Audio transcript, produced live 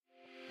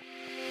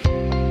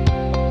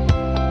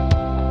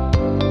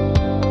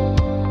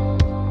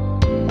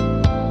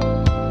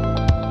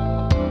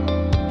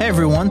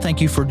everyone.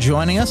 Thank you for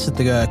joining us at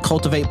the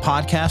Cultivate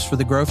podcast for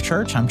the Grove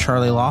Church. I'm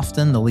Charlie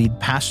Lofton, the lead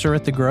pastor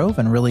at the Grove,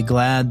 and really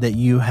glad that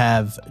you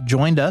have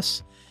joined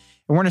us.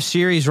 And we're in a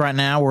series right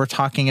now where we're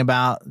talking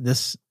about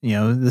this,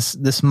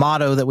 this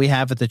motto that we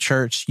have at the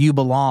church, "You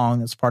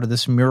Belong." It's part of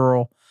this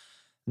mural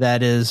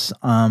that is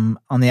on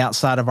the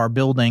outside of our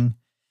building,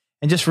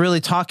 and just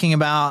really talking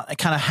about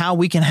kind of how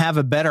we can have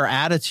a better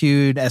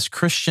attitude as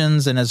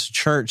Christians and as a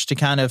church to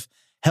kind of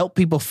help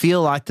people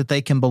feel like that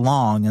they can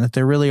belong and that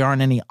there really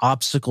aren't any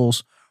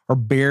obstacles or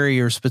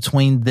barriers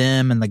between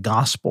them and the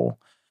gospel.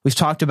 We've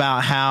talked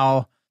about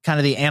how kind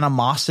of the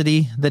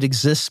animosity that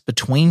exists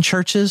between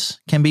churches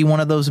can be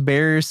one of those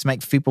barriers to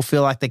make people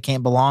feel like they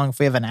can't belong. If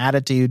we have an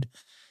attitude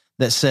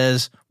that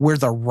says we're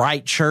the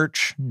right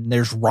church,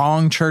 there's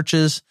wrong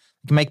churches,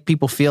 it can make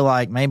people feel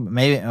like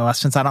maybe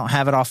since I don't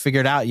have it all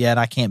figured out yet,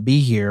 I can't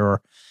be here,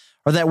 or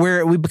that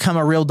we become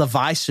a real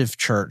divisive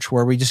church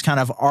where we just kind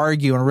of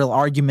argue and real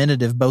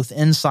argumentative both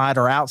inside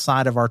or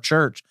outside of our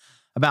church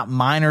about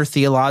minor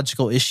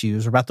theological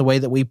issues or about the way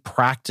that we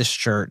practice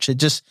church. It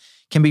just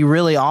can be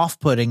really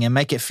off-putting and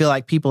make it feel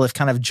like people have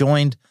kind of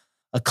joined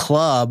a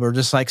club, or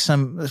just like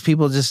some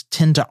people just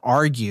tend to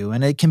argue,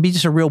 and it can be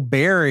just a real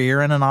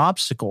barrier and an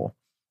obstacle.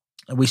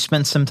 We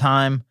spent some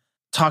time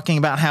talking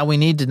about how we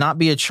need to not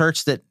be a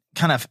church that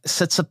kind of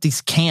sets up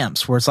these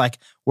camps where it's like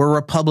we're a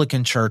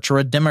Republican church or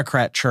a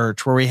Democrat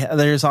church where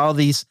there's all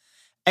these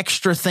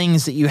extra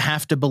things that you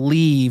have to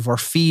believe or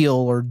feel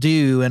or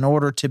do in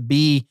order to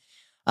be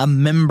a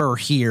member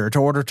here, in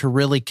order to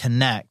really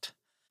connect.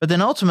 But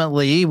then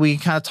ultimately, we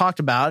kind of talked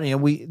about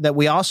that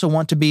we also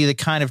want to be the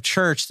kind of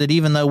church that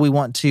even though we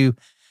want to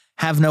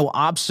have no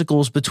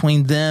obstacles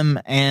between them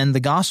and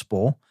the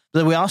gospel,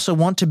 that we also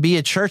want to be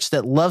a church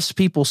that loves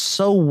people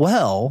so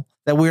well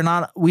that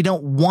we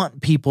don't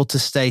want people to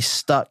stay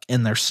stuck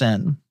in their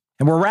sin.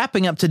 And we're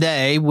wrapping up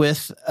today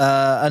with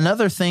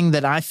another thing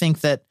that I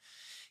think that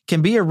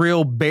can be a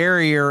real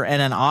barrier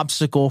and an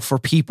obstacle for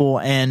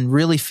people and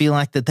really feel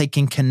like that they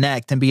can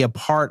connect and be a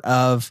part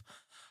of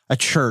a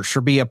church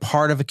or be a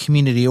part of a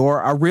community,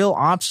 or a real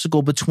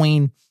obstacle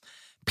between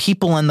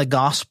people and the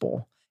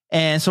gospel.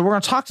 And so we're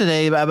going to talk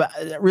today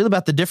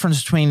about the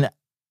difference between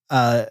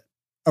a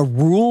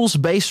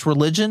rules-based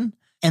religion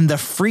and the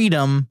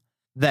freedom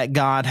that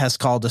God has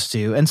called us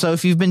to. And so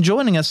if you've been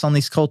joining us on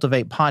these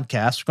Cultivate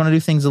podcasts, we're going to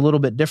do things a little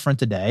bit different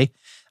today.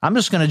 I'm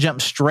just going to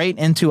jump straight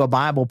into a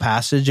Bible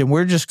passage, and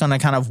we're just going to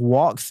kind of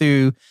walk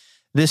through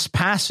this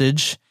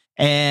passage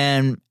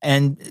and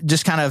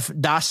just kind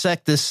of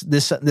dissect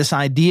this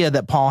idea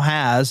that Paul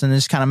has, and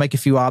just kind of make a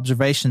few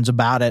observations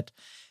about it,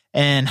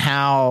 and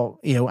how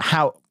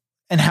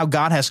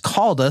God has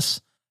called us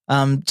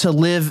to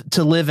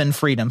live in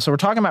freedom. So we're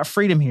talking about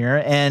freedom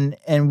here, and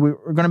we're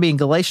going to be in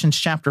Galatians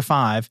chapter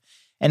 5.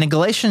 And in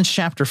Galatians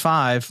chapter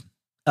 5,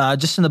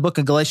 just in the book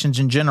of Galatians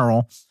in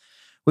general,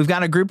 we've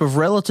got a group of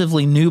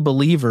relatively new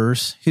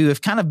believers who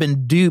have kind of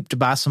been duped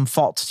by some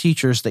false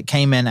teachers that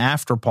came in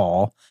after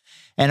Paul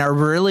and are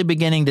really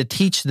beginning to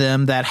teach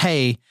them that,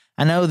 hey,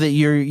 I know that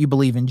you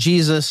believe in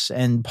Jesus,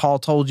 and Paul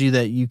told you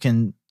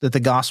that the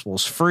gospel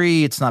is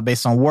free, it's not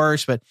based on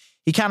works, but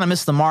he kind of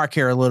missed the mark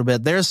here a little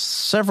bit. There's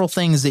several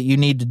things that you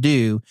need to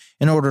do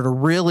in order to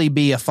really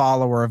be a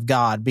follower of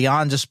God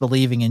beyond just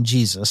believing in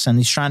Jesus. And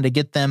he's trying to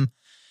get them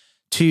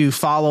to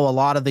follow a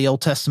lot of the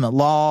Old Testament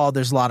law.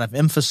 There's a lot of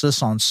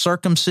emphasis on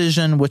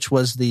circumcision, which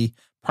was the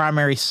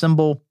primary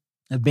symbol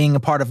of being a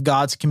part of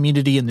God's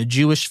community in the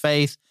Jewish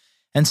faith.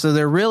 And so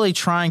they're really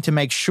trying to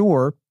make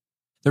sure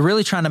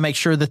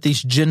that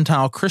these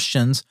Gentile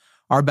Christians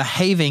are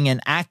behaving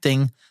and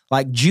acting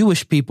like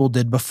Jewish people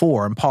did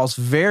before. And Paul's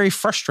very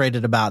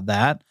frustrated about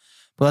that.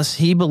 Plus,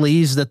 he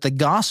believes that the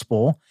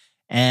gospel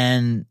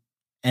and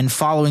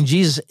following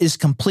Jesus is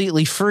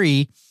completely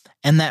free,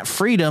 and that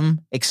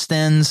freedom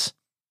extends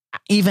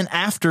even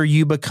after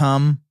you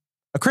become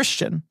a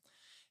Christian.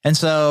 And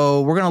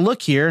so we're going to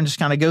look here and just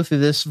kind of go through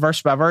this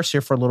verse by verse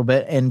here for a little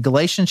bit in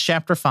Galatians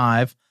chapter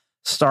 5,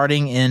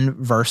 starting in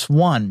verse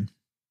 1.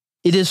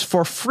 It is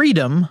for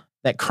freedom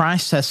that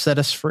Christ has set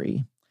us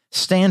free.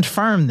 Stand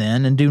firm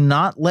then, and do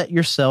not let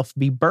yourself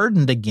be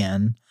burdened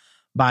again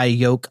by a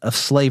yoke of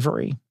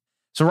slavery.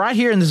 So right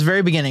here in this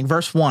very beginning,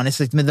 verse 1,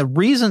 it's like the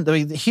reason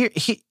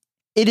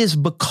it is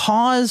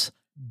because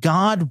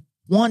God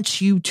wants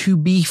you to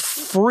be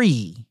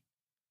free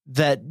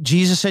that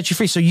Jesus set you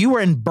free. So you were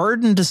in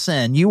burden to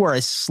sin. You are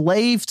a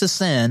slave to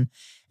sin.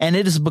 And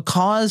it is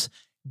because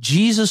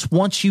Jesus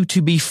wants you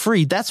to be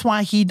free. That's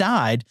why he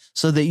died,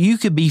 so that you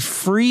could be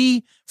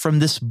free from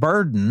this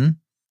burden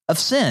of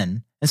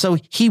sin. And so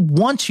he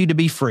wants you to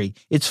be free.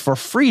 It's for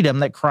freedom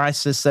that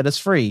Christ has set us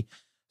free.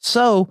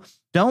 So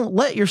don't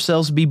let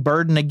yourselves be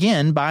burdened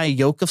again by a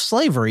yoke of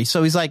slavery.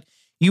 So he's like,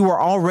 you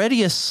were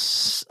already a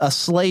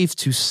slave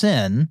to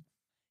sin.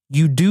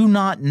 You do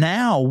not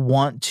now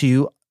want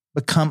to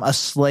become a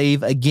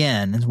slave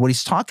again. And what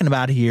he's talking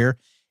about here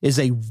is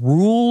a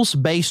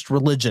rules-based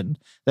religion,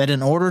 that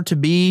in order to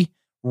be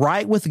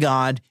right with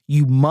God,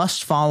 you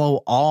must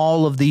follow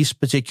all of these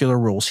particular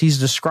rules. He's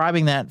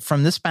describing that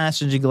from this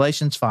passage in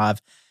Galatians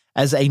 5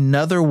 as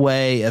another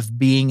way of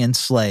being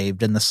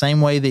enslaved. In the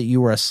same way that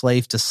you were a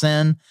slave to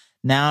sin,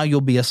 now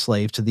you'll be a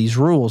slave to these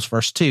rules.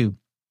 Verse 2,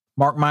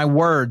 mark my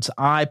words,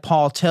 I,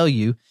 Paul, tell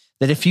you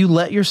that if you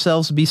let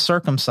yourselves be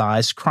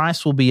circumcised,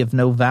 Christ will be of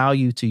no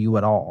value to you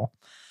at all.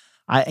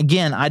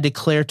 I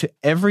declare to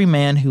every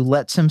man who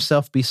lets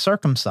himself be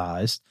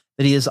circumcised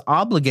that he is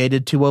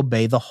obligated to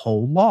obey the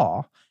whole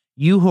law.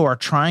 You who are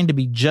trying to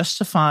be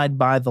justified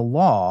by the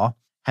law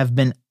have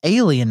been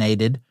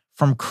alienated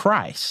from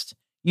Christ.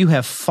 You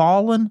have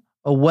fallen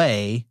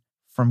away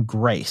from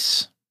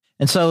grace.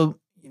 And so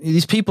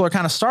these people are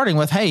kind of starting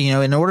with, hey,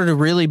 in order to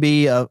really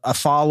be a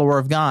follower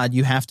of God,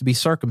 you have to be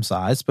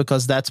circumcised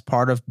because that's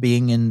part of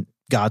being in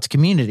God's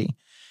community.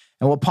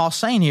 And what Paul's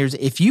saying here is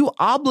if you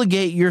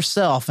obligate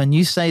yourself and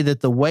you say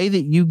that the way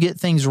that you get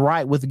things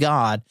right with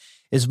God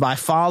is by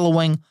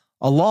following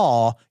a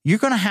law, you're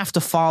going to have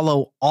to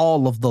follow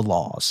all of the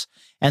laws.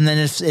 And then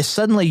if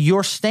suddenly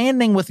your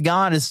standing with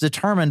God is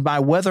determined by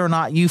whether or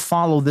not you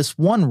follow this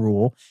one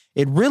rule,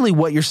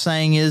 what you're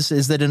saying is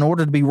that in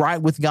order to be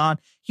right with God,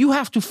 you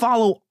have to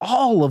follow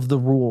all of the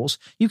rules.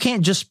 You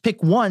can't just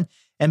pick one.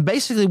 And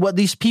basically what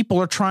these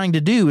people are trying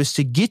to do is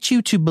to get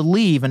you to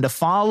believe and to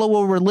follow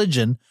a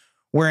religion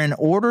where in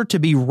order to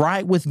be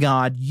right with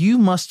God, you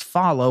must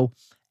follow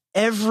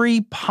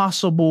every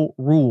possible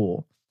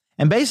rule.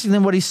 And basically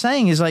what he's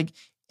saying is like,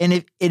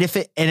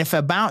 if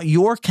about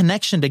your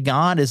connection to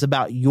God is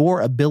about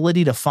your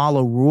ability to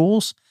follow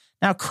rules,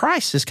 now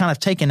Christ is kind of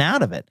taken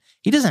out of it.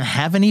 He doesn't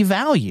have any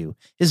value.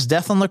 His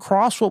death on the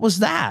cross, what was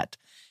that?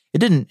 It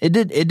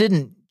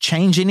didn't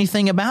change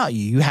anything about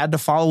you. You had to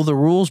follow the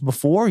rules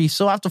before. You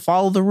still have to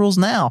follow the rules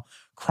now.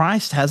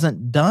 Christ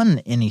hasn't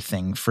done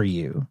anything for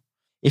you.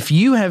 If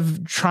you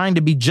have trying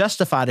to be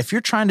justified, if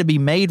you're trying to be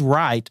made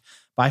right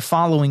by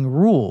following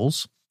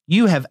rules,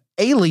 you have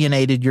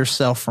alienated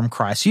yourself from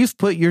Christ. You've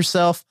put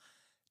yourself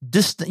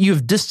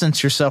you've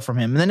distanced yourself from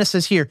him. And then it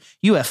says here,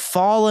 you have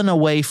fallen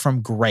away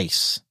from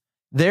grace.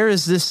 There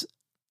is this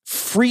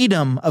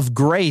freedom of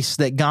grace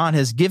that God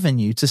has given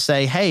you to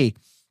say, hey,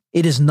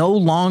 it is no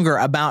longer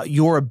about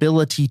your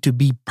ability to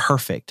be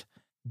perfect.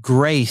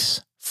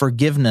 Grace,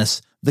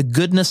 forgiveness, the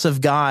goodness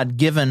of God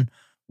given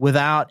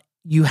without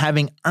you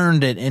having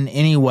earned it in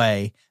any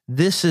way.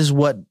 This is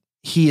what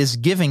he is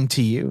giving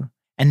to you.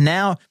 And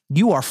now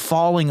you are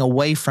falling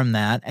away from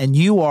that and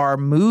you are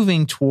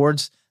moving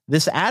towards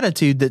this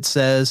attitude that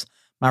says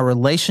my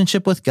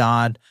relationship with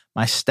God,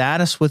 my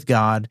status with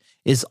God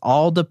is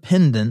all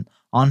dependent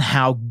on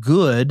how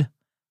good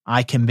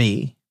I can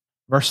be.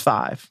 Verse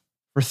 5,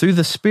 for through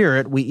the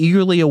Spirit we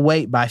eagerly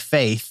await by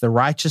faith the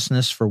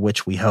righteousness for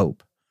which we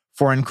hope.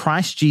 For in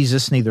Christ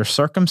Jesus neither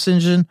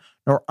circumcision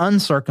nor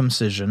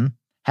uncircumcision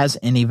has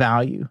any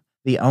value.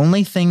 The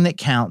only thing that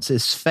counts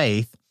is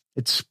faith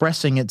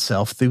expressing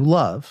itself through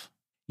love.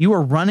 You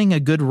are running a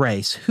good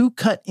race. Who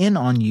cut in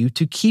on you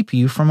to keep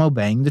you from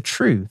obeying the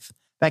truth?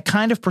 That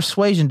kind of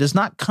persuasion does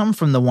not come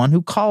from the one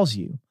who calls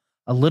you.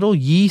 A little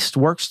yeast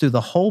works through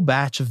the whole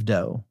batch of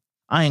dough.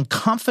 I am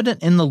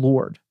confident in the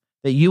Lord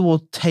that you will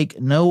take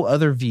no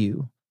other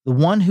view. The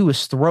one who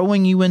is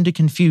throwing you into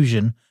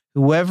confusion,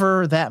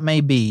 whoever that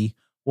may be,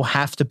 will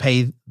have to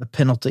pay the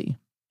penalty.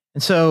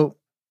 And so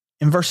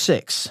in verse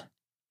 6,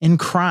 in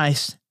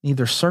Christ,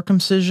 neither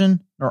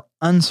circumcision nor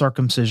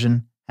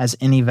uncircumcision has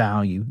any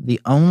value. The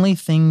only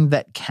thing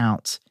that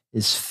counts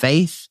is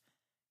faith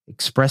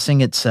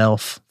expressing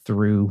itself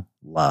through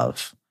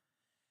love.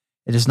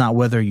 It is not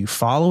whether you're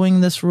following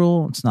this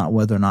rule. It's not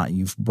whether or not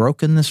you've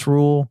broken this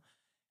rule.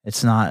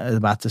 It's not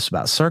about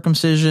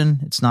circumcision.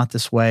 It's not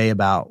this way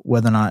about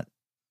whether or not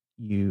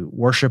you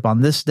worship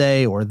on this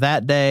day or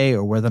that day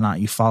or whether or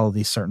not you follow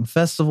these certain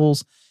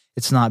festivals.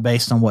 It's not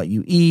based on what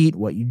you eat,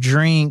 what you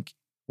drink,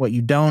 what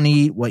you don't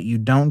eat, what you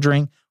don't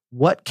drink.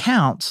 What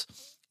counts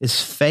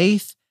is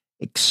faith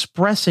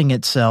expressing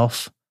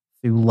itself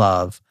through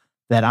love.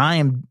 That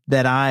I'm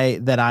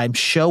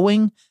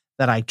showing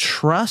that I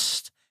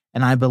trust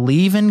and I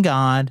believe in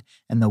God,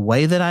 and the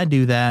way that I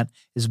do that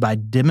is by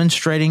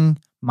demonstrating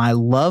my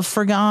love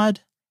for God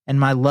and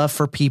my love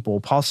for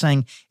people. Paul's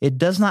saying it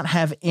does not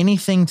have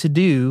anything to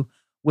do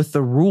with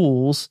the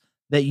rules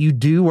that you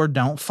do or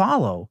don't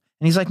follow.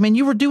 And he's like, man,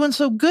 you were doing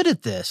so good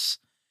at this.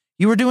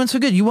 You were doing so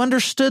good. You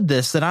understood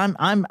this, that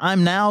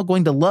I'm now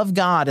going to love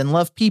God and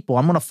love people.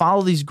 I'm going to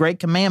follow these great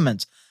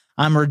commandments.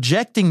 I'm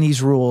rejecting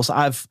these rules.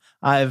 I've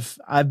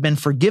been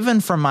forgiven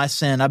from my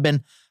sin. I've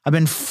been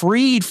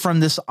freed from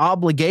this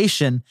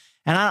obligation,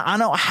 and I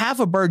don't have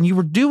a burden. You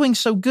were doing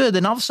so good.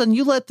 And all of a sudden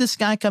you let this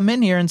guy come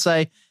in here and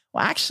say,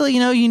 well, actually,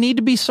 you need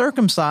to be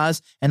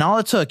circumcised. And all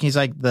it took, he's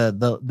like,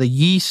 the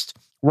yeast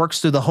works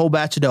through the whole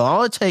batch of dough.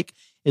 All it takes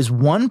is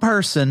one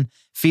person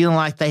feeling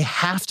like they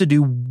have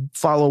to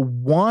follow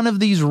one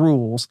of these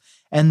rules.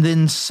 And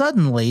then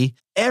suddenly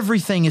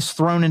everything is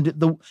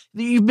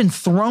you've been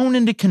thrown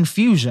into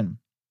confusion.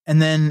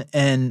 And then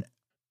in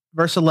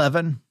verse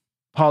 11,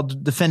 Paul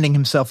defending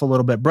himself a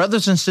little bit.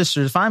 Brothers and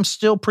sisters, if I'm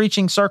still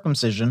preaching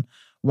circumcision,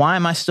 why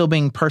am I still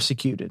being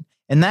persecuted?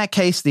 In that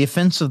case, the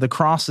offense of the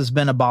cross has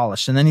been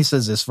abolished. And then he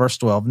says this, verse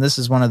 12, and this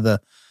is one of the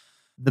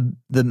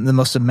the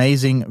most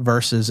amazing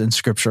verses in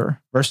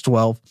Scripture. Verse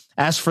 12,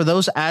 as for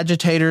those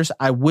agitators,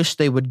 I wish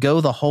they would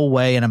go the whole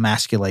way and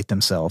emasculate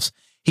themselves.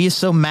 He is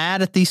so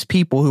mad at these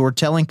people who are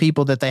telling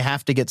people that they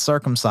have to get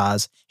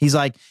circumcised. He's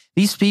like,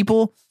 these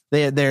people,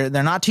 they're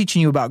not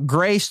teaching you about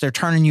grace. They're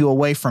turning you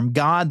away from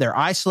God. They're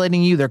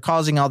isolating you. They're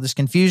causing all this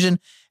confusion,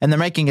 and they're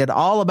making it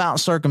all about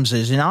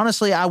circumcision. And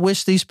honestly, I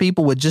wish these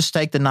people would just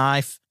take the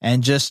knife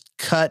and just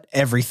cut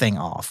everything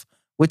off,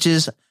 which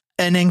is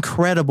an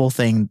incredible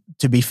thing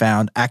to be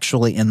found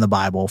actually in the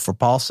Bible, for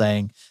Paul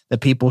saying that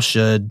people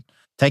should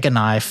take a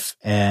knife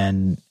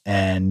and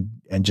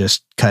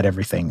just cut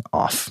everything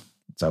off.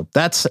 So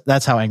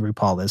that's how angry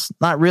Paul is.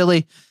 Not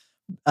really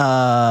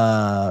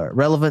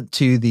relevant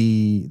to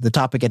the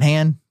topic at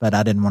hand, but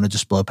I didn't want to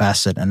just blow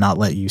past it and not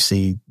let you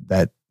see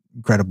that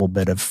incredible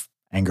bit of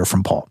anger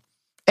from Paul.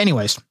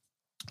 Anyways,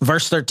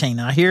 verse 13.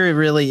 Now here it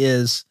really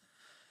is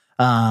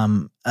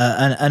an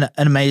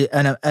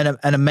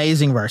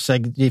amazing verse.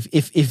 Like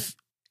if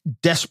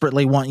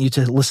desperately want you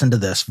to listen to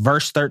this.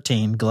 Verse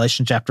 13,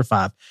 Galatians chapter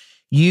 5.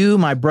 You,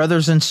 my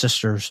brothers and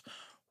sisters,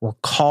 were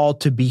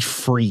called to be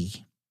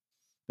free,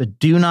 but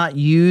do not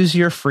use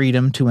your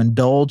freedom to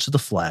indulge the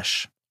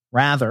flesh.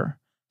 Rather,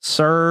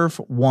 serve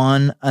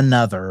one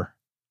another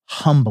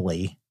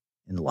humbly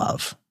in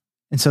love.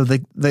 And so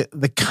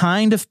the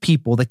kind of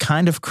people, the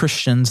kind of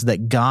Christians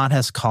that God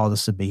has called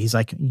us to be, he's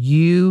like,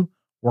 you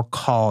were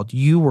called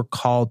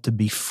to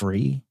be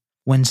free.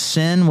 When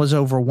sin was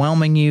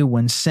overwhelming you,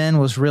 when sin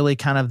was really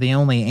kind of the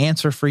only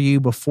answer for you,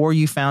 before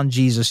you found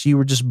Jesus, you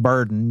were just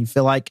burdened. You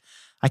feel like,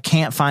 I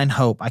can't find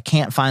hope. I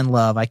can't find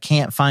love. I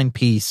can't find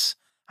peace.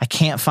 I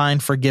can't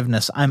find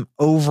forgiveness. I'm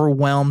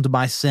overwhelmed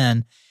by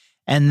sin.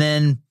 And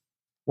then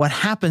what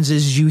happens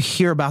is you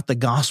hear about the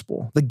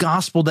gospel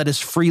that is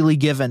freely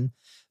given,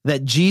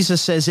 that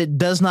Jesus says, it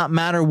does not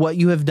matter what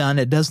you have done.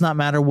 It does not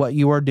matter what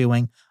you are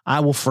doing.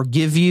 I will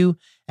forgive you,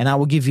 and I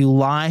will give you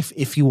life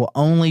if you will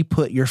only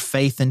put your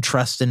faith and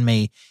trust in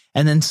me.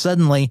 And then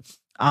suddenly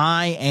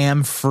I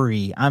am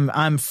free.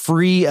 I'm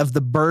free of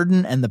the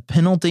burden and the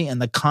penalty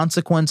and the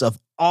consequence of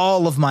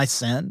all of my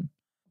sin.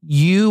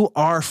 You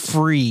are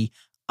free.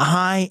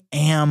 I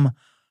am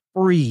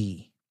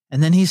free.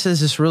 And then he says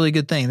this really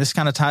good thing. This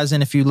kind of ties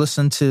in if you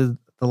listen to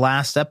the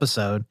last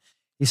episode.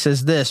 He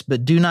says this,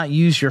 but do not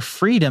use your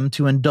freedom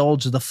to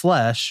indulge the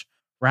flesh.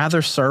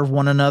 Rather, serve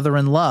one another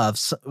in love.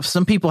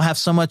 Some people have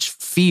so much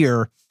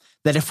fear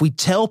that if we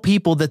tell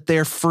people that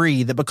they're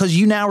free, that because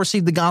you now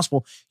receive the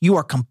gospel, you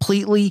are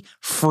completely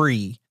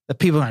free. That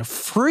people are like,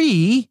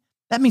 free?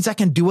 That means I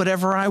can do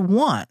whatever I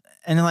want.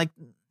 And they're like,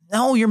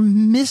 no, you're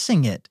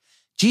missing it.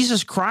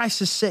 Jesus Christ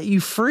has set you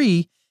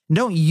free.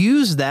 Don't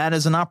use that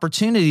as an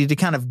opportunity to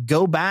kind of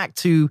go back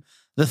to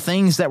the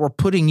things that were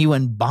putting you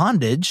in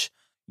bondage.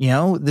 You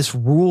know, this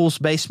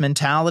rules-based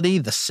mentality,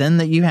 the sin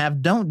that you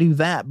have, don't do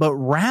that, but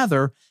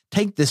rather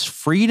take this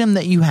freedom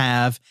that you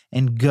have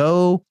and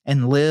go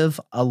and live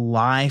a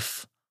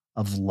life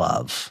of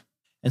love.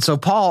 And so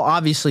Paul,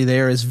 obviously,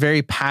 there is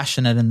very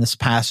passionate in this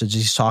passage.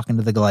 He's talking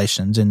to the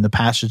Galatians, and the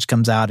passage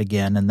comes out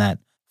again in that,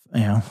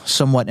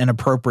 somewhat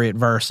inappropriate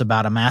verse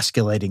about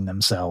emasculating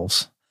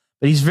themselves.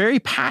 But he's very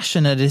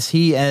passionate as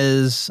he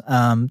is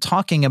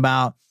talking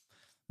about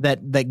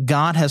that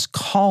God has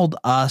called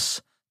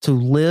us to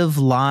live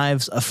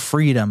lives of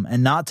freedom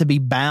and not to be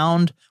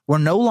bound. We're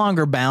no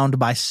longer bound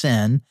by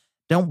sin.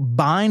 Don't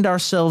bind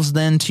ourselves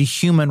then to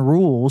human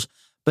rules,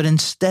 but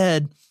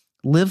instead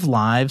live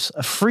lives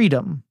of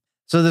freedom.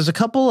 So there's a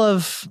couple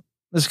of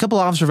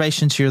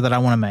observations here that I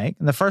want to make.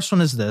 And the first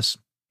one is this,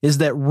 is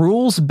that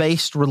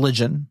rules-based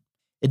religion,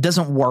 it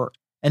doesn't work.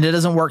 And it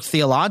doesn't work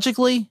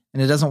theologically,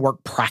 and it doesn't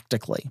work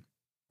practically.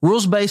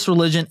 Rules-based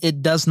religion,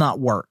 it does not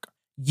work.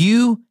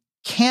 You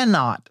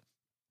cannot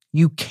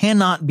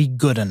be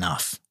good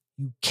enough.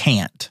 You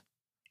can't.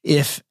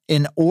 If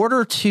in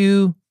order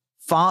to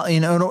follow,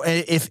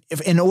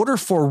 if in order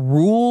for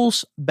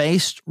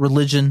rules-based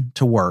religion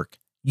to work,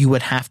 you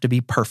would have to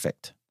be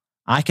perfect.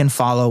 I can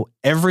follow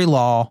every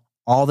law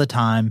all the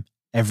time,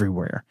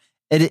 everywhere.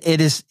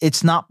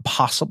 It's not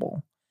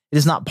possible. It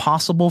is not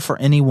possible for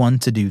anyone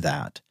to do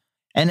that.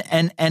 And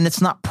it's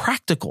not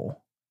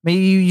practical. I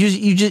mean,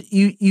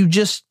 you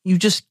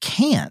just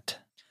can't.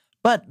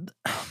 But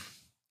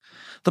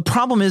the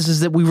problem is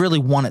that we really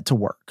want it to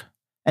work.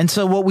 And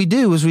so what we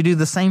do is we do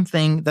the same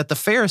thing that the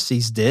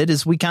Pharisees did,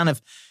 is we kind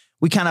of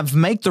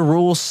make the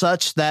rules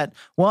such that,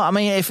 well, I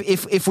mean,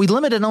 if we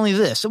limit it only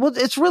this, well,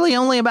 it's really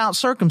only about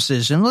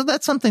circumcision. Well,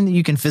 that's something that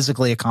you can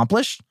physically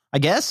accomplish, I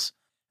guess.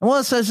 Well,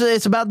 it says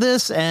it's about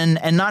this and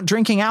not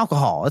drinking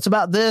alcohol. It's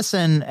about this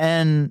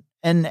and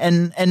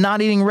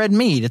not eating red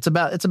meat. It's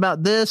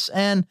about this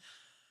and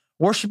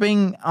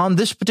worshiping on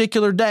this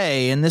particular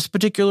day in this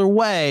particular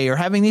way, or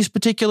having these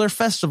particular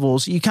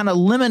festivals. You kind of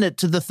limit it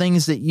to the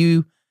things that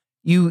you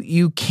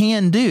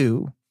can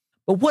do.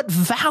 But what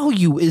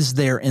value is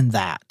there in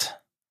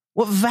that?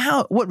 What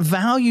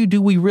value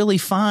do we really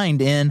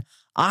find in,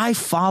 I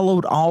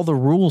followed all the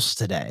rules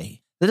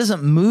today? That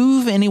doesn't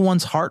move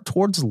anyone's heart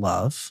towards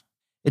love.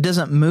 It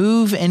doesn't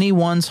move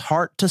anyone's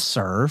heart to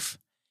serve.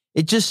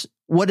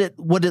 what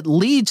it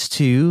leads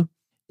to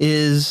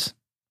is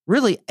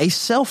really a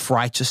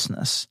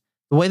self-righteousness.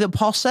 The way that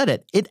Paul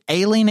said it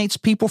alienates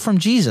people from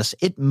Jesus.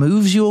 It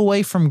moves you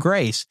away from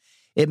grace.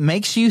 It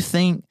makes you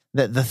think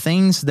that the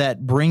things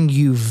that bring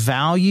you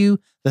value,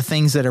 the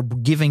things that are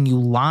giving you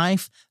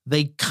life,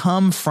 they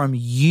come from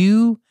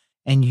you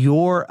and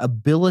your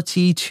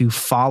ability to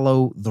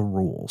follow the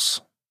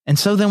rules. And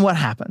so then what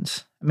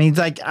happens? I mean,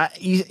 like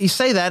you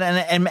say that,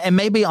 and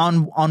maybe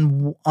on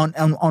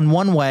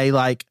one way,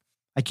 like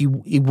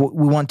we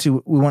want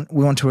to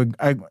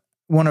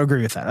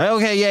agree with that.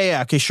 Okay,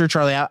 yeah, okay, sure,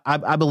 Charlie,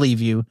 I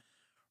believe you.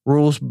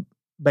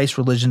 Rules-based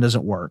religion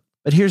doesn't work.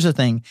 But here's the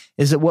thing: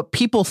 is that what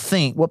people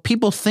think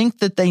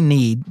that they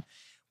need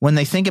when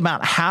they think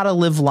about how to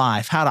live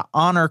life, how to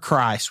honor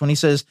Christ. When he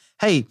says,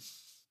 "Hey,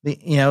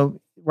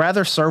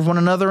 rather serve one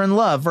another in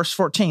love," verse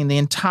 14, the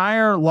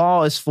entire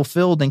law is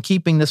fulfilled in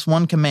keeping this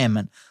one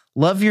commandment: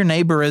 love your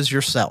neighbor as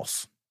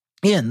yourself.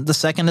 In the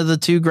second of the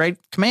two great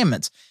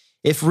commandments.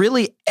 If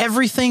really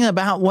everything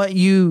about what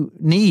you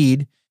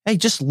need, hey,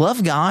 just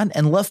love God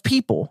and love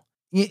people.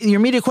 Your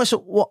immediate question: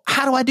 well,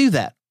 how do I do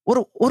that? What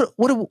do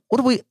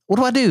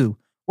I do?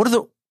 What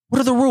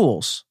are the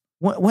rules?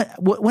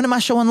 When am I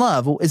showing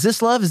love? Is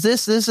this love? Is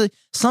this?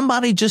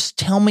 Somebody just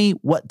tell me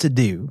what to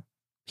do.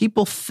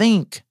 People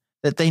think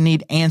that they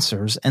need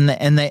answers, and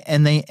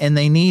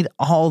they need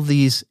all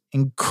these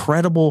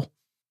incredible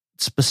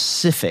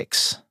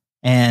specifics.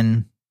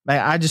 And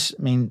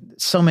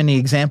so many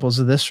examples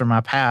of this from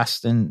my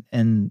past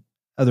and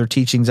other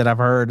teachings that I've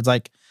heard. It's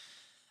like,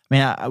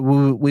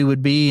 we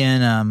would be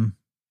in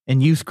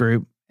youth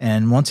group,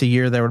 and once a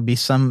year there would be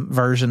some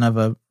version of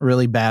a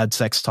really bad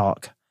sex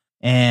talk,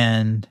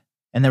 and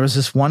there was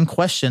this one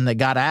question that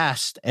got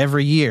asked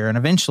every year, and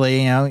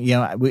eventually,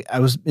 I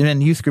was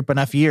in youth group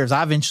enough years,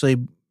 I eventually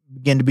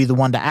began to be the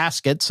one to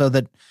ask it so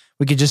that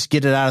we could just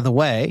get it out of the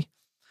way.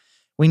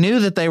 We knew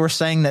that they were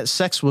saying that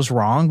sex was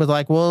wrong, but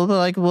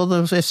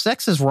if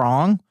sex is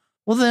wrong,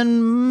 well,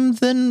 then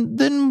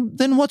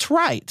what's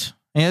right?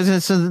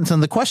 So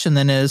the question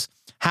then is,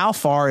 how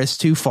far is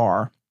too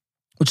far?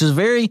 Which is a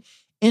very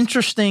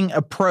interesting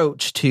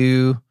approach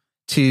to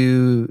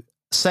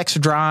sex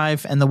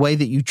drive and the way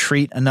that you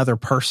treat another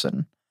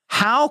person.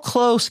 How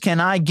close can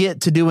I get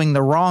to doing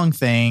the wrong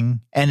thing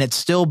and it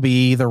still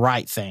be the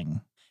right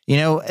thing?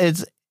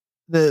 It's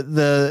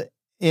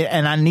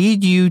and I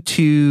need you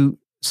to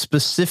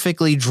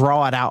specifically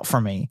draw it out for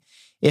me.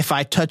 If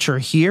I touch her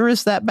here,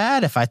 is that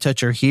bad? If I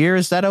touch her here,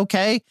 is that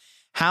okay?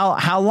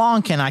 How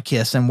long can I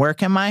kiss, and where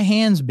can my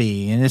hands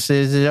be? And is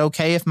it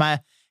okay if my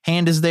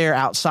hand is there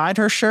outside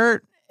her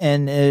shirt,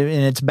 and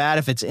it's bad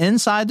if it's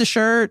inside the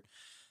shirt?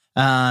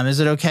 Is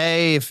it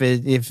okay if to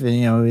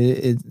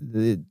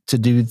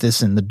do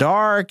this in the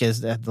dark? Is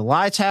that the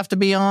lights have to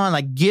be on?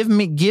 Like, give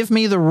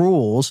me the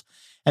rules,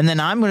 and then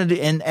I'm going to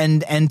do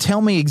and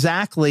tell me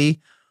exactly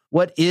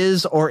what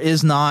is or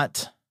is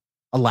not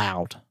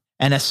allowed.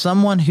 And as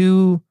someone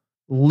who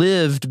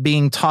lived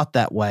being taught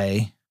that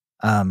way,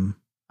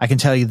 I can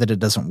tell you that it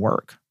doesn't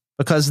work,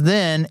 because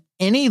then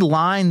any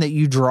line that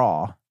you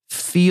draw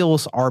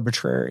feels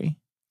arbitrary.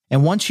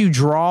 And once you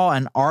draw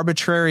an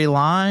arbitrary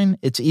line,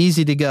 it's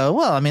easy to go,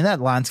 well,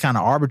 that line's kind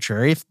of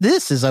arbitrary. If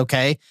this is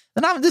okay,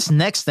 then this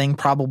next thing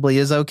probably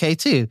is okay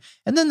too.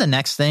 And then the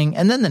next thing,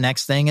 and then the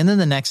next thing, and then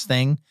the next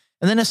thing.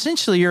 And then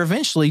essentially you're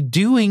eventually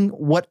doing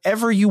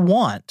whatever you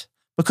want,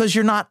 because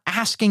you're not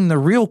asking the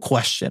real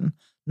question,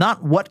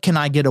 not what can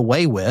I get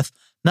away with,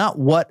 not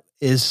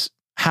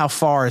how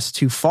far is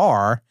too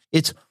far.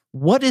 It's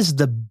what is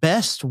the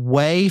best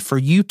way for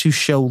you to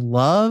show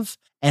love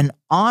and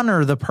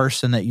honor the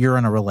person that you're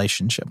in a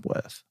relationship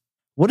with?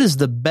 What is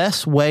the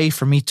best way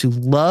for me to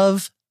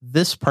love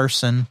this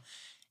person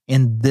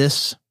in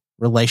this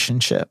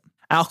relationship?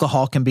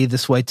 Alcohol can be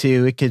this way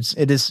too.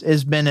 It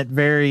has been at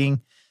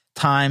varying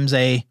times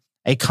a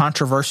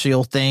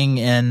controversial thing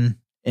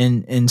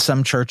in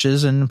some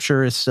churches, and I'm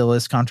sure it still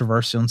is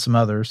controversial in some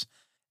others.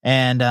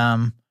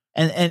 And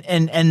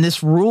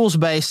this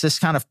rules-based, this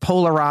kind of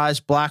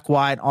polarized, black,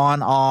 white,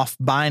 on, off,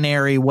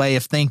 binary way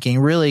of thinking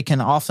really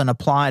can often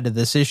apply to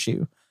this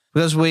issue.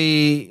 Because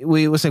we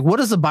say, what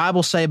does the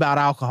Bible say about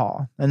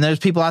alcohol? And there's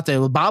people out there,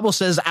 the Bible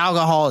says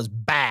alcohol is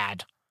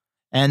bad.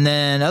 And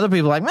then other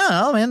people are like,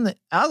 no, man, the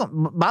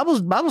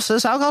Bible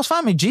says alcohol's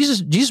fine.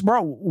 Jesus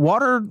brought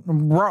water,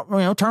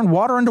 turned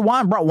water into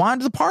wine, brought wine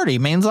to the party.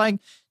 It's like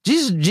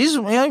Jesus,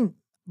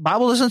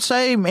 Bible doesn't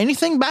say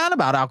anything bad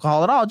about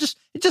alcohol at all.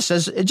 It just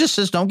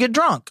says don't get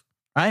drunk,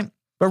 right?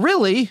 But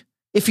really,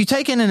 if you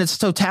take it in its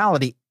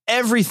totality,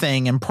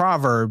 everything in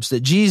Proverbs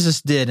that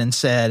Jesus did and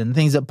said, and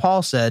things that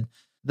Paul said,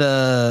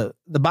 the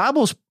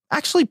Bible's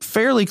actually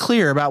fairly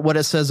clear about what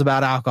it says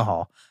about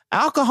alcohol.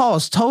 Alcohol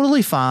is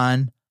totally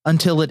fine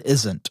until it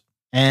isn't.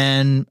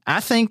 And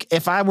I think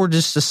if I were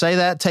just to say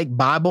that, take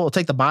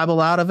the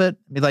Bible out of it,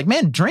 be like,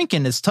 man,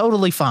 drinking is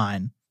totally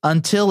fine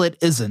until it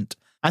isn't.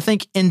 I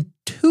think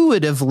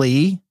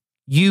intuitively,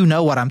 you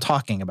know what I'm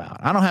talking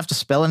about. I don't have to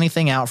spell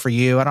anything out for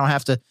you. I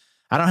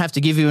I don't have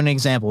to give you an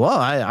example. Well,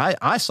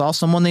 I saw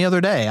someone the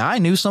other day. I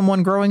knew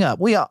someone growing up.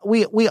 We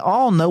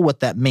all know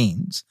what that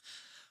means.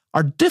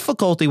 Our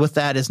difficulty with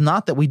that is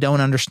not that we don't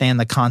understand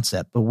the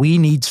concept, but we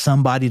need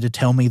somebody to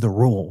tell me the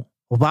rule.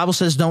 Well, the Bible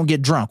says don't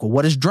get drunk. Well,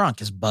 what is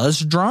drunk? Is buzz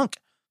drunk?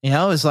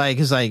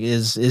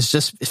 Is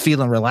just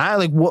feeling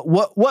relaxed.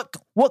 Like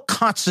what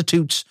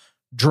constitutes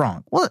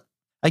drunk? Well,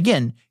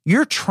 again,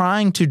 you're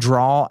trying to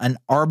draw an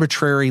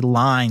arbitrary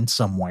line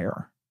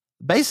somewhere.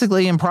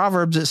 Basically, in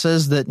Proverbs, it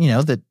says that,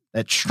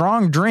 that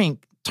strong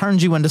drink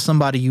turns you into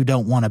somebody you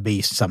don't want to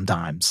be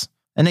sometimes.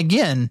 And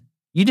again,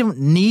 you don't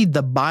need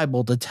the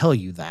Bible to tell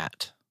you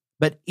that.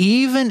 But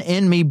even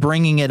in me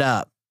bringing it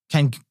up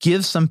can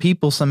give some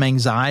people some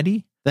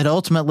anxiety that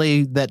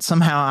ultimately that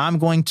somehow I'm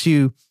going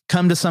to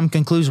come to some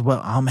conclusion.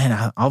 Well, oh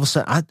man, all of a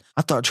sudden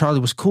I thought Charlie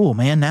was cool,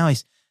 man. Now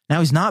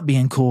he's not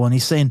being cool, and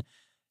he's saying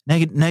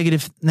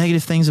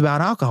negative things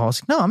about alcohol.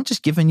 It's like, no, I'm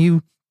just giving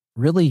you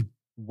really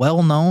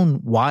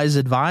well-known, wise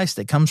advice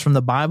that comes from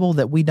the Bible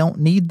that we don't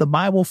need the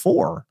Bible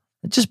for.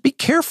 Just be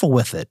careful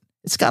with it.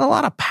 It's got a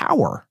lot of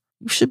power.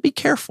 You should be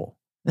careful.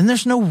 And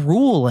there's no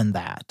rule in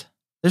that.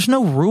 There's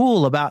no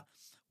rule about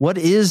what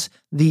is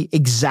the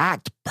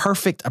exact,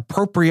 perfect,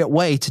 appropriate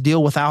way to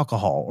deal with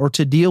alcohol or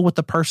to deal with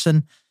the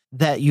person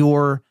that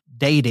you're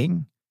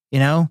dating.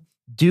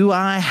 Do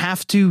I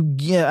have to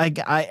give?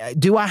 I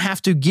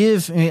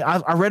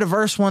read a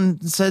verse one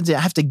that says I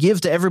have to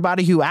give to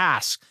everybody who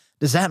asks.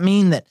 Does that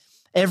mean that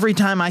every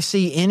time I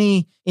see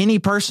any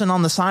person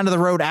on the side of the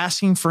road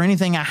asking for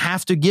anything, I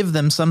have to give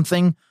them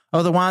something?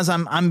 Otherwise,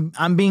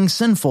 I'm being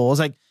sinful.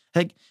 It's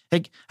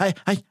like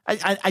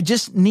I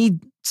just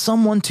need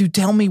someone to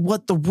tell me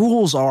what the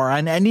rules are.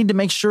 I need to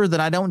make sure that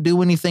I don't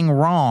do anything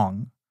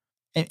wrong.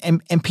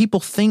 And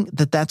people think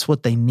that that's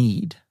what they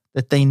need,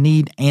 that they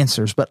need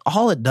answers. But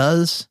all it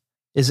does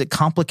is it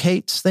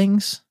complicates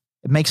things.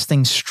 It makes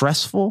things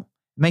stressful.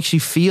 It makes you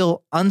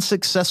feel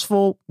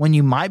unsuccessful when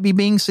you might be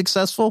being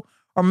successful,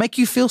 or make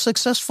you feel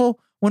successful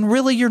when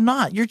really you're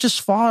not. You're just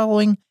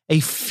following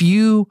a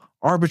few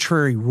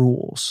arbitrary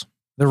rules.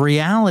 The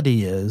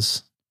reality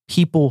is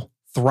people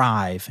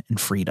thrive in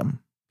freedom.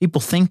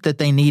 People think that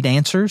they need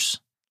answers,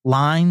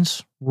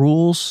 lines,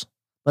 rules,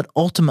 but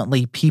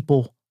ultimately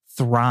people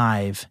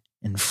thrive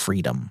in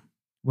freedom.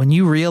 When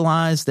you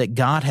realize that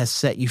God has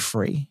set you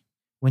free,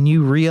 when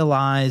you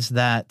realize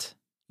that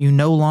you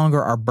no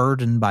longer are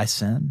burdened by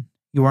sin,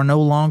 you are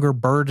no longer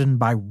burdened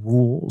by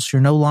rules,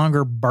 you're no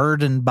longer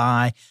burdened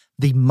by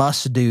the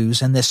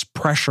must-dos and this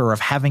pressure of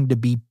having to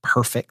be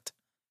perfect.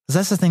 Because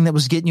that's the thing that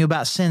was getting you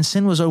about sin.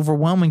 Sin was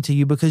overwhelming to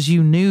you because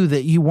you knew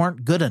that you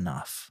weren't good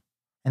enough.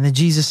 And then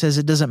Jesus says,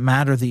 it doesn't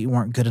matter that you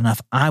weren't good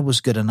enough. I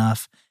was good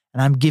enough,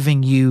 and I'm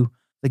giving you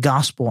the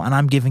gospel, and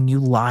I'm giving you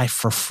life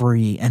for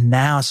free. And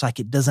now it's like,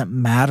 it doesn't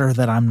matter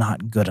that I'm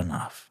not good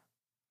enough.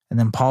 And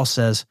then Paul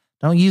says,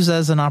 don't use that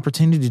as an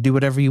opportunity to do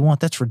whatever you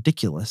want. That's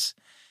ridiculous.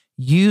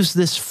 Use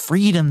this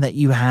freedom that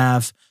you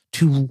have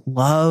to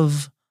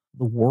love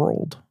the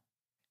world.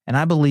 And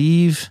I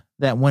believe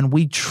that when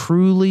we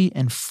truly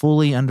and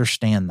fully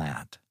understand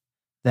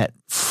that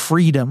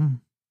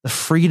freedom, the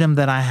freedom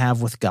that I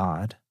have with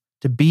God,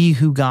 to be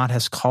who God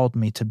has called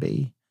me to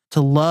be, to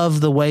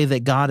love the way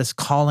that God is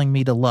calling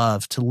me to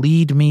love, to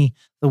lead me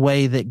the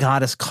way that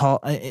God has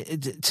called,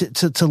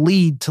 to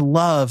lead, to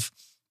love,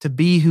 to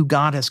be who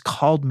God has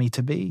called me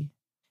to be.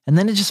 And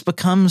then it just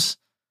becomes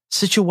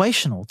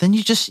situational. Then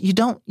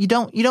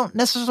you don't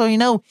necessarily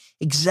know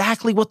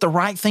exactly what the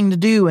right thing to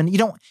do. And you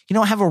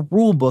don't have a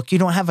rule book. You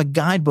don't have a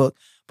guidebook.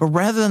 But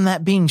rather than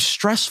that being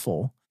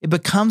stressful, it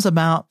becomes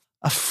about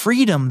a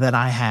freedom that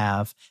I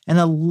have and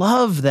a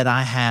love that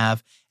I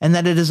have, and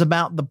that it is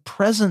about the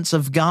presence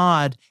of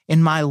God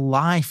in my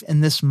life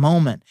in this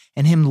moment,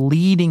 and Him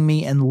leading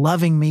me and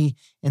loving me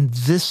in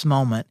this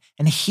moment.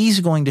 And He's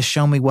going to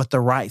show me what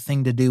the right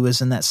thing to do is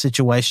in that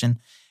situation.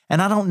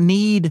 And I don't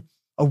need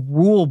a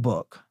rule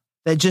book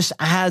that just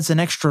adds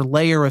an extra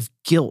layer of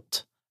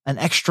guilt, an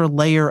extra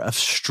layer of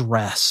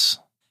stress.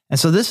 And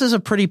so this is a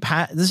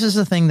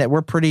thing that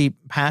we're pretty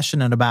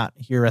passionate about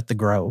here at the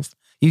Grove.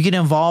 You get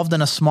involved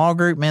in a small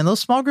group, man, those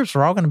small groups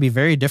are all going to be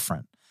very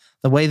different.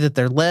 The way that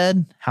they're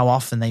led, how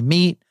often they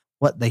meet,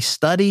 what they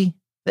study,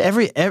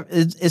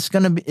 it's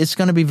going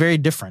to be very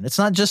different. It's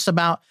not just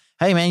about,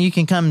 hey man, you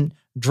can come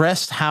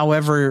dressed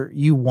however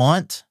you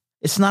want.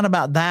 It's not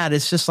about that.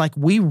 It's just like,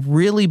 we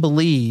really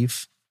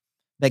believe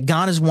that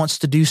God wants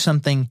to do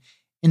something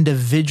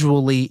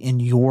individually in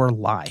your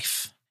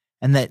life,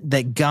 and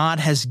that God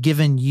has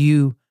given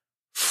you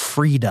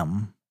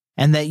freedom,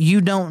 and that you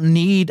don't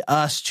need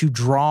us to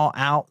draw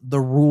out the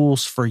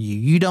rules for you.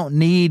 You don't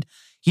need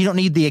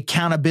the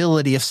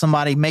accountability of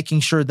somebody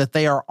making sure that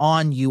they are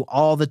on you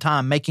all the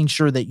time, making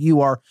sure that you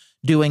are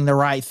doing the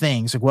right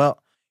things. Like,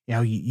 well,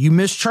 you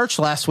missed church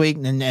last week,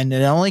 and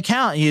it only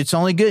count. It's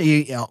only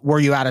good. Were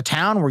you out of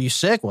town? Were you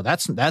sick? Well,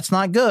 that's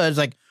not good. It's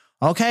like,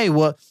 okay,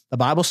 well, the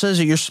Bible says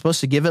that you're supposed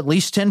to give at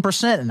least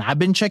 10%, and I've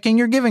been checking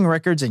your giving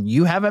records, and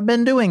you haven't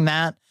been doing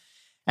that.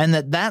 And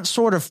that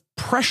sort of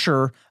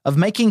pressure of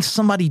making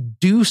somebody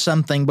do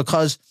something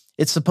because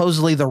it's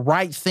supposedly the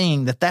right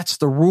thing, that's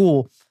the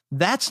rule.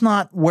 That's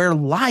not where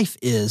life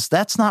is.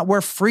 That's not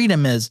where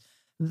freedom is.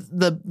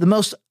 The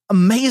most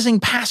amazing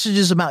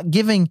passages about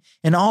giving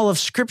in all of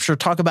Scripture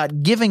talk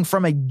about giving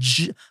from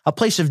a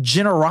place of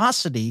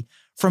generosity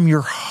from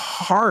your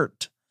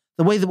heart,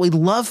 the way that we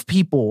love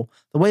people,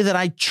 the way that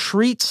I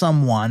treat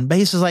someone,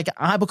 because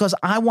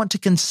I want to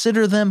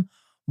consider them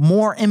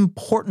more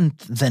important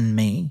than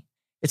me.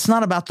 It's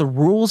not about the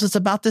rules. It's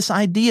about this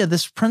idea,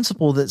 this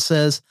principle that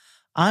says,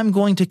 I'm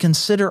going to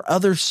consider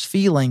others'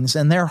 feelings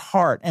and their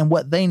heart and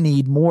what they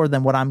need more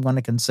than what I'm going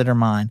to consider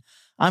mine.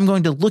 I'm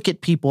going to look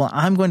at people.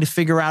 I'm going to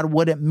figure out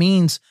what it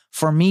means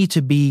for me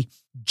to be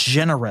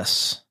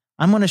generous.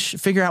 I'm going to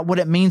figure out what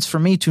it means for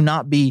me to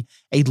not be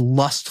a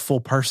lustful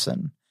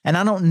person. And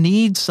I don't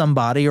need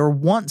somebody or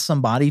want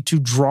somebody to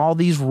draw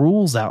these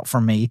rules out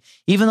for me,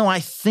 even though I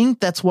think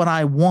that's what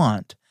I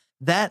want.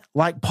 That,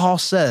 like Paul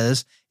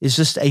says, is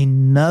just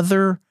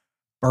another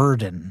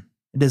burden.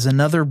 It is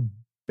another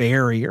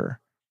barrier.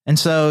 And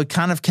so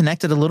kind of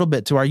connected a little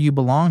bit to our You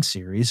Belong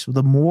series,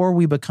 the more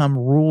we become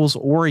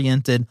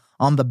rules-oriented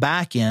on the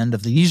back end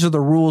of these are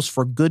the rules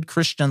for good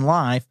Christian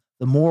life,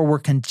 the more we're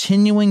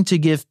continuing to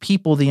give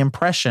people the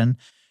impression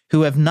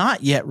who have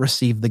not yet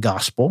received the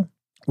gospel.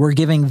 We're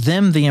giving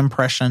them the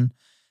impression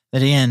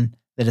that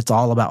it's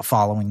all about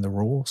following the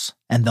rules,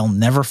 and they'll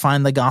never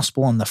find the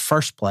gospel in the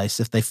first place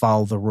if they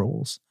follow the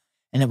rules.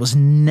 And it was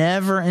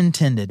never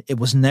intended. It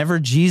was never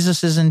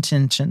Jesus's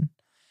intention.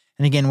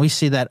 And again, we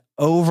see that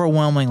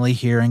overwhelmingly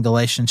here in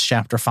Galatians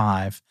chapter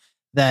 5,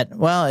 that,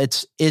 well,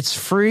 it's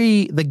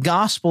free. The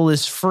gospel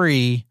is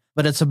free,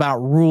 but it's about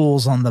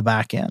rules on the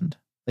back end.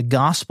 The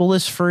gospel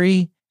is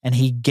free, and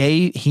he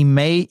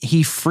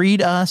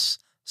freed us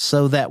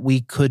so that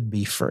we could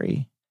be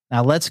free.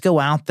 Now let's go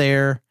out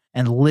there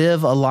and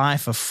live a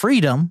life of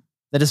freedom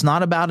that is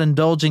not about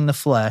indulging the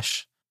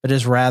flesh, but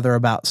is rather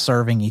about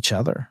serving each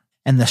other.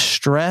 And the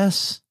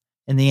stress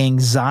and the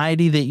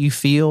anxiety that you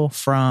feel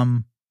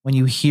from when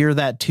you hear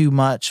that too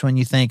much, when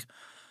you think,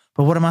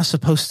 but what am I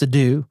supposed to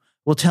do?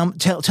 Well, tell me,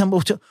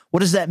 what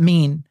does that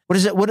mean? What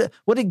is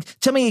it?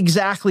 Tell me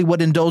exactly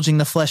what indulging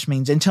the flesh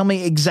means, and tell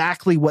me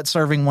exactly what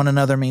serving one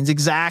another means,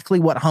 exactly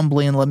what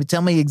humbly and loving.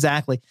 Tell me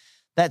exactly.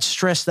 That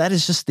stress, that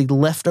is just the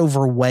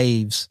leftover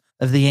waves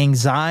of the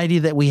anxiety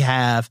that we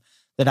have,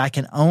 that I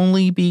can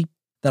only be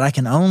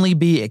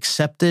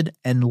accepted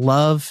and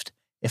loved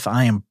if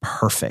I am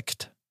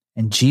perfect.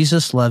 And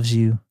Jesus loves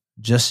you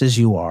just as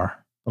you are.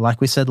 But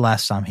like we said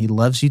last time, he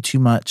loves you too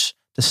much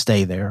to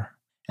stay there.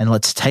 And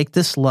let's take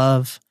this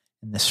love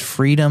and this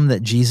freedom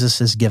that Jesus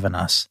has given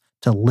us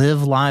to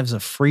live lives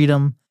of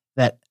freedom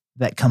that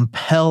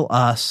compel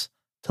us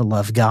to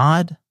love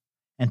God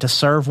and to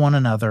serve one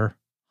another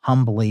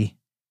humbly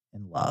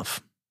in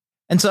love.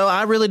 And so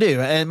I really do,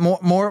 and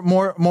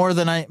more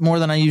than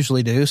I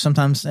usually do.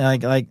 Sometimes,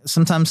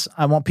 sometimes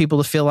I want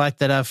people to feel like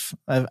that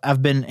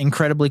I've been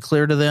incredibly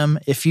clear to them.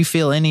 If you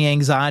feel any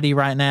anxiety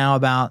right now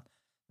about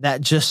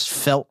that, just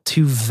felt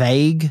too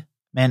vague,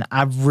 man,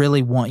 I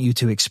really want you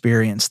to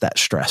experience that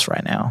stress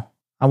right now.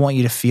 I want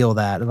you to feel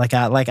that.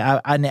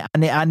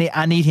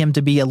 I need him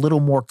to be a little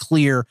more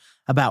clear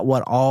about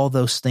what all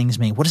those things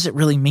mean. What does it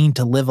really mean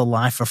to live a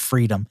life of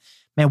freedom?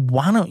 Man,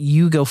 why don't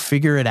you go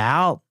figure it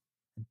out?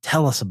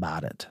 Tell us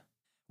about it.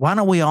 Why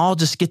don't we all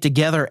just get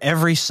together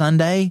every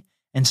Sunday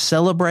and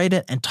celebrate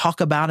it and talk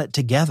about it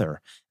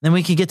together? Then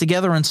we can get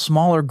together in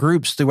smaller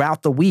groups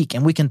throughout the week,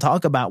 and we can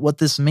talk about what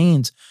this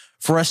means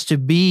for us to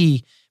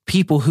be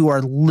people who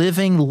are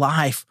living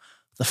life,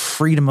 the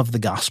freedom of the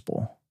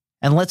gospel.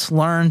 And let's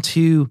learn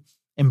to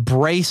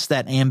embrace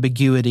that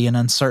ambiguity and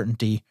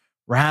uncertainty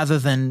rather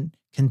than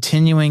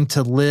continuing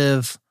to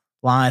live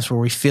lives where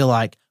we feel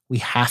like we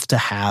have to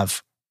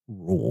have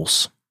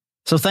rules.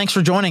 So thanks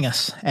for joining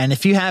us. And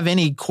if you have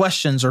any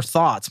questions or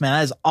thoughts,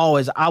 man, as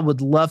always, I would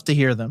love to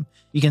hear them.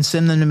 You can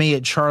send them to me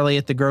at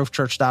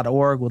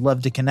charlie@thegrovechurch.org. Would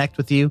love to connect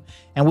with you.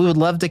 And we would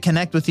love to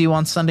connect with you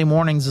on Sunday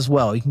mornings as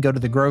well. You can go to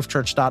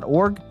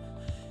thegrovechurch.org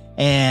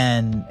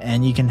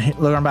and you can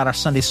learn about our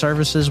Sunday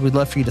services. We'd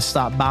love for you to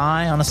stop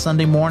by on a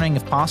Sunday morning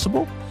if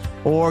possible.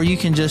 Or you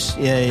can just,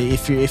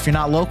 if you're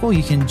not local,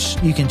 you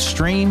can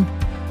stream.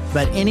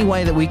 But any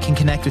way that we can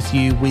connect with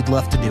you, we'd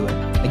love to do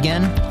it.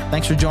 Again,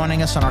 thanks for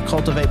joining us on our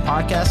Cultivate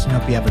podcast, and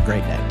hope you have a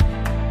great day.